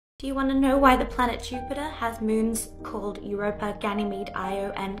Do you want to know why the planet Jupiter has moons called Europa, Ganymede,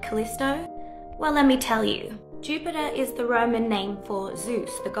 Io, and Callisto? Well, let me tell you. Jupiter is the Roman name for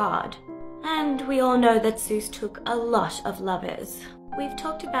Zeus, the god. And we all know that Zeus took a lot of lovers. We've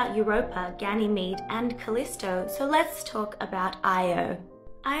talked about Europa, Ganymede, and Callisto, so let's talk about Io.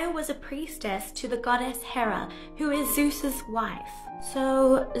 Io was a priestess to the goddess Hera, who is Zeus's wife.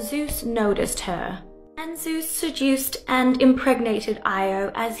 So Zeus noticed her. And Zeus seduced and impregnated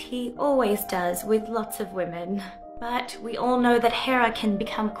Io, as he always does with lots of women. But we all know that Hera can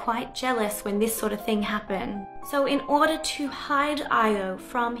become quite jealous when this sort of thing happens. So in order to hide Io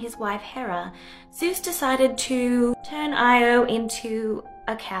from his wife Hera, Zeus decided to turn Io into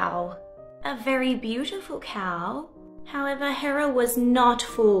a cow. A very beautiful cow. However, Hera was not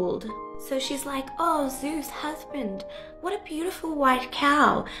fooled. So she's like, "Oh, Zeus, husband, what a beautiful white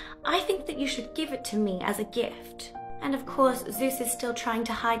cow. I think that you should give it to me as a gift." And of course, Zeus is still trying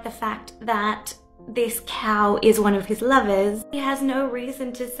to hide the fact that this cow is one of his lovers. He has no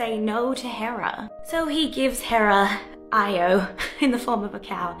reason to say no to Hera. So he gives Hera Io in the form of a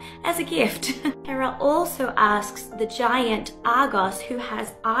cow as a gift. Hera also asks the giant Argos, who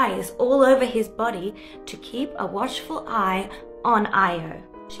has eyes all over his body, to keep a watchful eye on Io.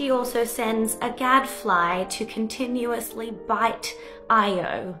 She also sends a gadfly to continuously bite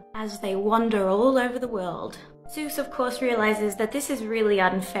Io as they wander all over the world. Zeus, of course, realizes that this is really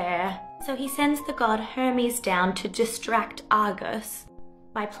unfair, so he sends the god Hermes down to distract Argus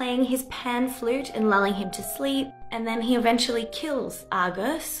by playing his pan flute and lulling him to sleep, and then he eventually kills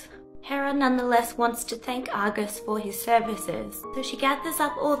Argus. Hera nonetheless wants to thank Argus for his services, so she gathers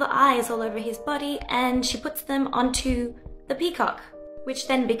up all the eyes all over his body and she puts them onto the peacock, which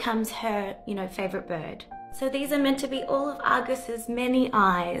then becomes her, favorite bird. So these are meant to be all of Argus's many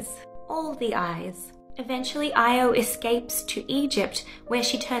eyes. All the eyes. Eventually, Io escapes to Egypt, where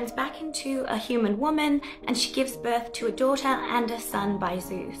she turns back into a human woman and she gives birth to a daughter and a son by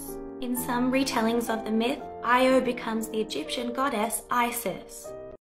Zeus. In some retellings of the myth, Io becomes the Egyptian goddess Isis.